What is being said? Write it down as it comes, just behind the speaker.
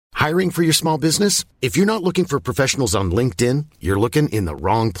Hiring for your small business? If you're not looking for professionals on LinkedIn, you're looking in the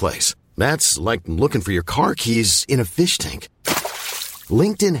wrong place. That's like looking for your car keys in a fish tank.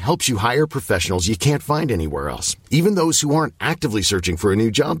 LinkedIn helps you hire professionals you can't find anywhere else, even those who aren't actively searching for a new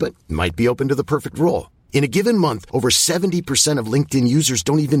job but might be open to the perfect role. In a given month, over 70% of LinkedIn users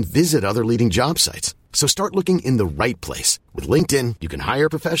don't even visit other leading job sites. So start looking in the right place. With LinkedIn, you can hire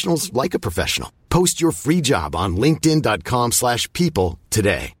professionals like a professional. Post your free job on linkedin.com/people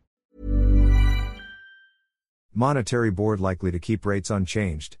today. Monetary Board likely to keep rates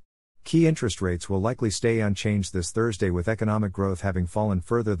unchanged. Key interest rates will likely stay unchanged this Thursday, with economic growth having fallen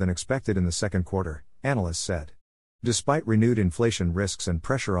further than expected in the second quarter, analysts said. Despite renewed inflation risks and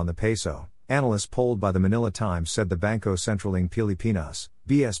pressure on the peso, analysts polled by the Manila Times said the Bangko Sentral ng Pilipinas,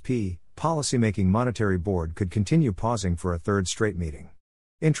 BSP, policymaking monetary board could continue pausing for a third straight meeting.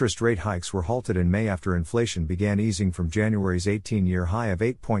 Interest rate hikes were halted in May after inflation began easing from January's 18-year high of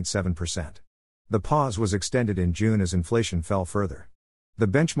 8.7%. The pause was extended in June as inflation fell further. The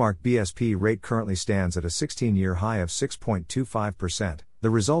benchmark BSP rate currently stands at a 16-year high of 6.25%, the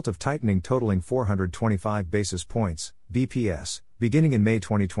result of tightening totaling 425 basis points, BPS, beginning in May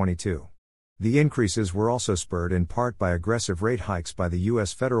 2022. The increases were also spurred in part by aggressive rate hikes by the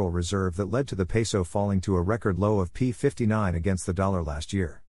U.S. Federal Reserve that led to the peso falling to a record low of P59 against the dollar last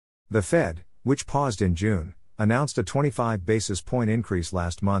year. The Fed, which paused in June, announced a 25 basis point increase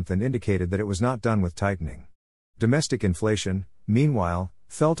last month and indicated that it was not done with tightening. Domestic inflation, meanwhile,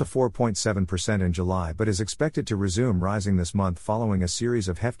 fell to 4.7% in July but is expected to resume rising this month following a series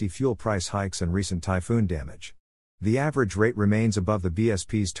of hefty fuel price hikes and recent typhoon damage. The average rate remains above the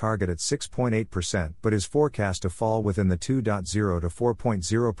BSP's target at 6.8% but is forecast to fall within the 2.0 to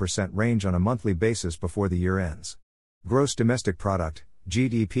 4.0% range on a monthly basis before the year ends. Gross domestic product,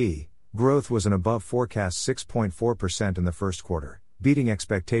 GDP, growth was an above forecast 6.4% in the first quarter, beating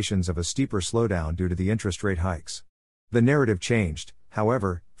expectations of a steeper slowdown due to the interest rate hikes. The narrative changed,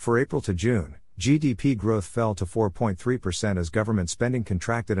 however, for April to June. GDP growth fell to 4.3% as government spending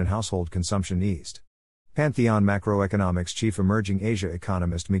contracted and household consumption eased. Pantheon Macroeconomics chief emerging Asia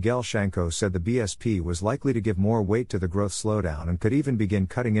economist Miguel Shanko said the BSP was likely to give more weight to the growth slowdown and could even begin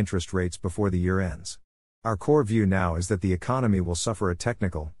cutting interest rates before the year ends. Our core view now is that the economy will suffer a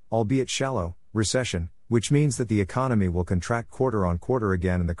technical, albeit shallow, recession, which means that the economy will contract quarter on quarter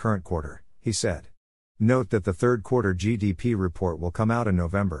again in the current quarter, he said. Note that the third quarter GDP report will come out in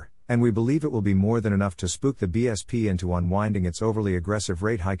November, and we believe it will be more than enough to spook the BSP into unwinding its overly aggressive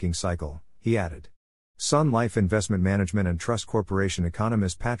rate hiking cycle, he added. Sun Life Investment Management and Trust Corporation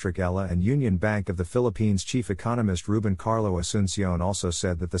economist Patrick Ella and Union Bank of the Philippines chief economist Ruben Carlo Asuncion also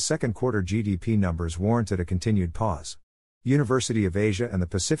said that the second quarter GDP numbers warranted a continued pause. University of Asia and the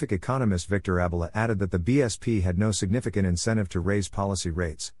Pacific economist Victor Abela added that the BSP had no significant incentive to raise policy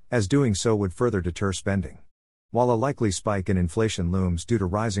rates, as doing so would further deter spending. While a likely spike in inflation looms due to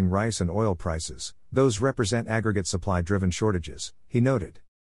rising rice and oil prices, those represent aggregate supply-driven shortages, he noted.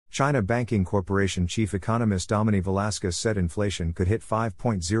 China Banking Corporation chief economist Domini Velasquez said inflation could hit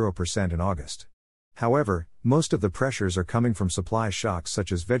 5.0% in August. However, most of the pressures are coming from supply shocks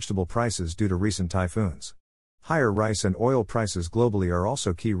such as vegetable prices due to recent typhoons. Higher rice and oil prices globally are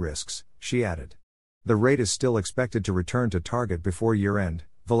also key risks, she added. The rate is still expected to return to target before year-end,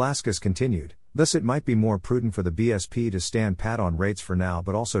 Velasquez continued, thus it might be more prudent for the BSP to stand pat on rates for now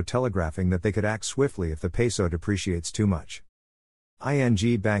but also telegraphing that they could act swiftly if the peso depreciates too much.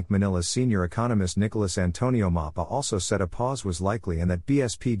 ING Bank Manila's senior economist Nicolas Antonio Mapa also said a pause was likely and that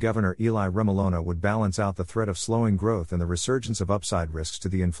BSP Governor Eli Remolona would balance out the threat of slowing growth and the resurgence of upside risks to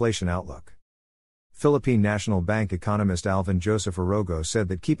the inflation outlook. Philippine National Bank economist Alvin Joseph Orogo said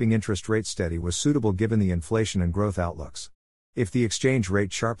that keeping interest rates steady was suitable given the inflation and growth outlooks. If the exchange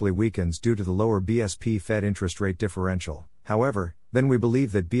rate sharply weakens due to the lower BSP Fed interest rate differential, however, then we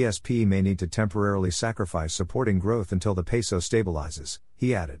believe that BSP may need to temporarily sacrifice supporting growth until the peso stabilizes,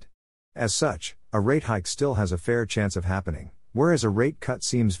 he added. As such, a rate hike still has a fair chance of happening, whereas a rate cut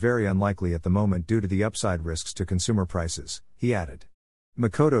seems very unlikely at the moment due to the upside risks to consumer prices, he added.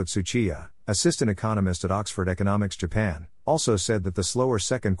 Makoto Tsuchiya, assistant economist at Oxford Economics Japan, also said that the slower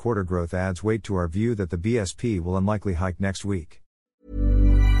second quarter growth adds weight to our view that the BSP will unlikely hike next week.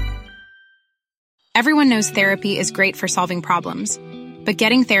 Everyone knows therapy is great for solving problems, but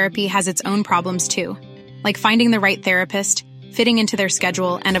getting therapy has its own problems too, like finding the right therapist, fitting into their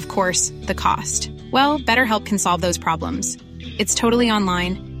schedule, and of course, the cost. Well, BetterHelp can solve those problems. It's totally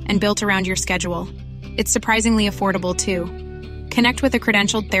online and built around your schedule. It's surprisingly affordable too. Connect with a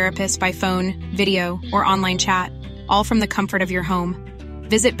credentialed therapist by phone, video, or online chat, all from the comfort of your home.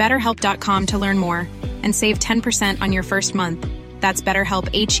 Visit BetterHelp.com to learn more and save 10% on your first month. That's BetterHelp,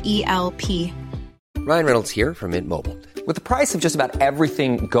 H-E-L-P. Ryan Reynolds here from Mint Mobile. With the price of just about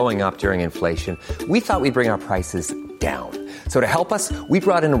everything going up during inflation, we thought we'd bring our prices down. So to help us, we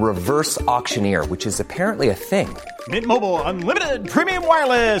brought in a reverse auctioneer, which is apparently a thing. Mint Mobile Unlimited Premium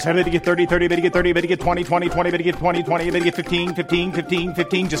Wireless. How to get 30, 30, bit to get 30, bit to get 20, 20, 20, bit to get 20, 20, bit to get 15, 15, 15,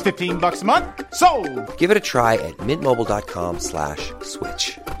 15, just $15 a month? Sold! Give it a try at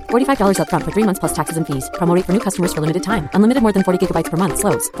mintmobile.com/switch. $45 up front for 3 months plus taxes and fees. Promo rate for new customers for limited time. Unlimited more than 40 gigabytes per month.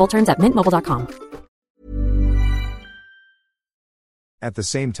 Slows full terms at mintmobile.com. At the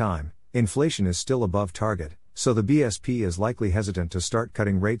same time, inflation is still above target, so the BSP is likely hesitant to start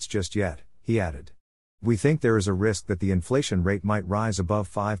cutting rates just yet, he added. We think there is a risk that the inflation rate might rise above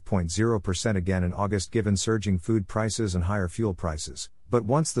 5.0% again in August given surging food prices and higher fuel prices, but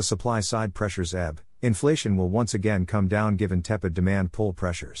once the supply side pressures ebb, inflation will once again come down given tepid demand pull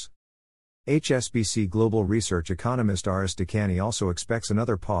pressures. HSBC Global Research economist Aris Dakani also expects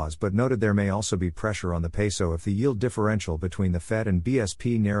another pause but noted there may also be pressure on the peso if the yield differential between the Fed and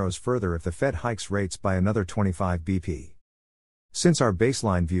BSP narrows further if the Fed hikes rates by another 25 BP. Since our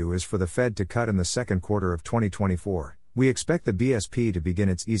baseline view is for the Fed to cut in the second quarter of 2024, we expect the BSP to begin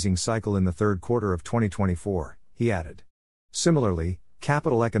its easing cycle in the third quarter of 2024, he added. Similarly,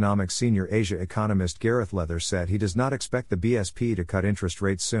 Capital Economics senior Asia economist Gareth Leather said he does not expect the BSP to cut interest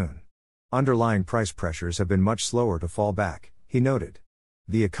rates soon. Underlying price pressures have been much slower to fall back, he noted.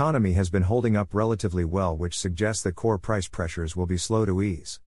 The economy has been holding up relatively well, which suggests that core price pressures will be slow to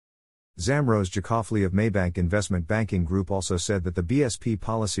ease. Zamroz Jakofli of Maybank Investment Banking Group also said that the BSP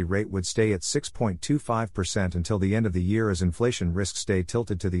policy rate would stay at 6.25% until the end of the year as inflation risks stay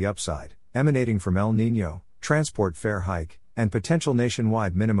tilted to the upside, emanating from El Niño, transport fare hike, and potential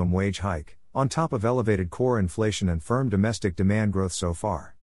nationwide minimum wage hike, on top of elevated core inflation and firm domestic demand growth so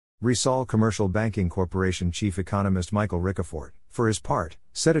far. Risol Commercial Banking Corporation chief economist Michael Ricafort, for his part,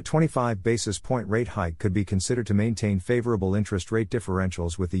 said a 25 basis point rate hike could be considered to maintain favorable interest rate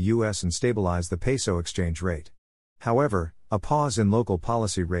differentials with the U.S. and stabilize the peso exchange rate. However, a pause in local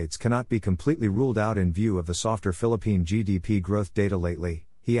policy rates cannot be completely ruled out in view of the softer Philippine GDP growth data lately,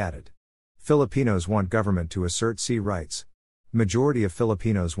 he added. Filipinos want government to assert sea rights. Majority of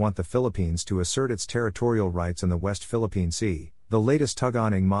Filipinos want the Philippines to assert its territorial rights in the West Philippine Sea, the latest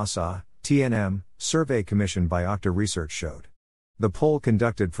Tugon-ing Masa, TNM, survey commissioned by Okta Research showed. The poll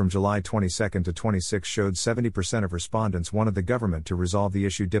conducted from July 22 to 26 showed 70% of respondents wanted the government to resolve the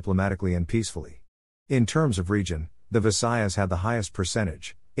issue diplomatically and peacefully. In terms of region, the Visayas had the highest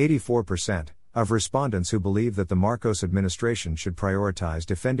percentage, 84%, of respondents who believe that the Marcos administration should prioritize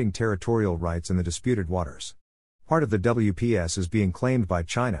defending territorial rights in the disputed waters. Part of the WPS is being claimed by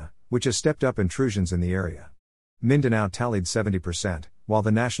China, which has stepped up intrusions in the area. Mindanao tallied 70%, while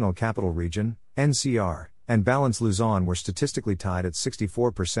the National Capital Region, NCR, and Balance Luzon were statistically tied at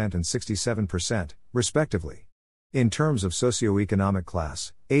 64% and 67%, respectively. In terms of socioeconomic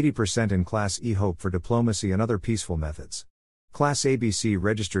class, 80% in Class E hope for diplomacy and other peaceful methods. Class ABC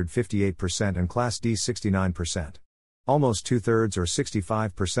registered 58% and Class D 69%. Almost two-thirds or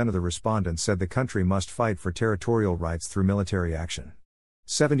 65% of the respondents said the country must fight for territorial rights through military action.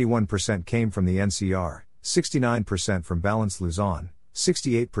 71% came from the NCR, 69% from Balance Luzon,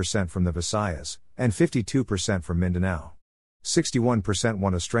 68% from the Visayas, and 52% from Mindanao. 61%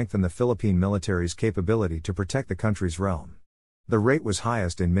 want to strengthen the Philippine military's capability to protect the country's realm. The rate was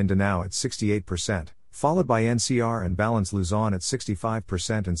highest in Mindanao at 68%, followed by NCR and Balance Luzon at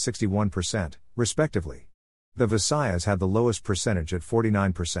 65% and 61%, respectively. The Visayas had the lowest percentage at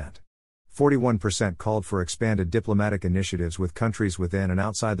 49%. 41% called for expanded diplomatic initiatives with countries within and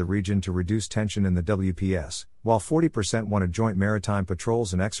outside the region to reduce tension in the WPS, while 40% wanted joint maritime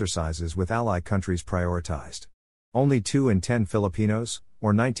patrols and exercises with ally countries prioritized. Only 2 in 10 Filipinos,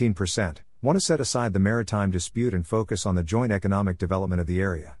 or 19%, want to set aside the maritime dispute and focus on the joint economic development of the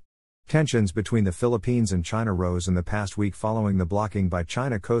area. Tensions between the Philippines and China rose in the past week following the blocking by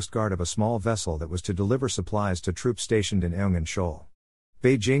China Coast Guard of a small vessel that was to deliver supplies to troops stationed in Ayungin Shoal.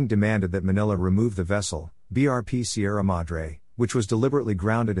 Beijing demanded that Manila remove the vessel, BRP Sierra Madre, which was deliberately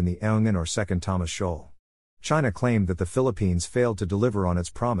grounded in the Ayungin or Second Thomas Shoal. China claimed that the Philippines failed to deliver on its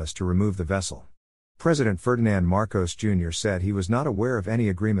promise to remove the vessel. President Ferdinand Marcos Jr. said he was not aware of any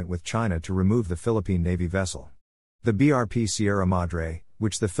agreement with China to remove the Philippine Navy vessel. The BRP Sierra Madre,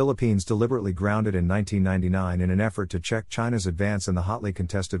 which the Philippines deliberately grounded in 1999 in an effort to check China's advance in the hotly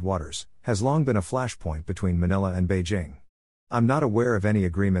contested waters, has long been a flashpoint between Manila and Beijing. I'm not aware of any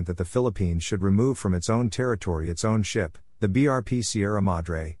agreement that the Philippines should remove from its own territory its own ship, the BRP Sierra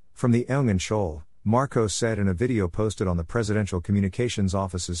Madre, from the Ayungin Shoal, Marcos said in a video posted on the Presidential Communications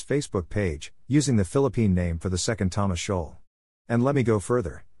Office's Facebook page, using the Philippine name for the Second Thomas Shoal. And let me go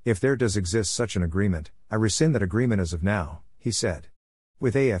further. If there does exist such an agreement, I rescind that agreement as of now, he said.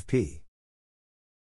 With AFP.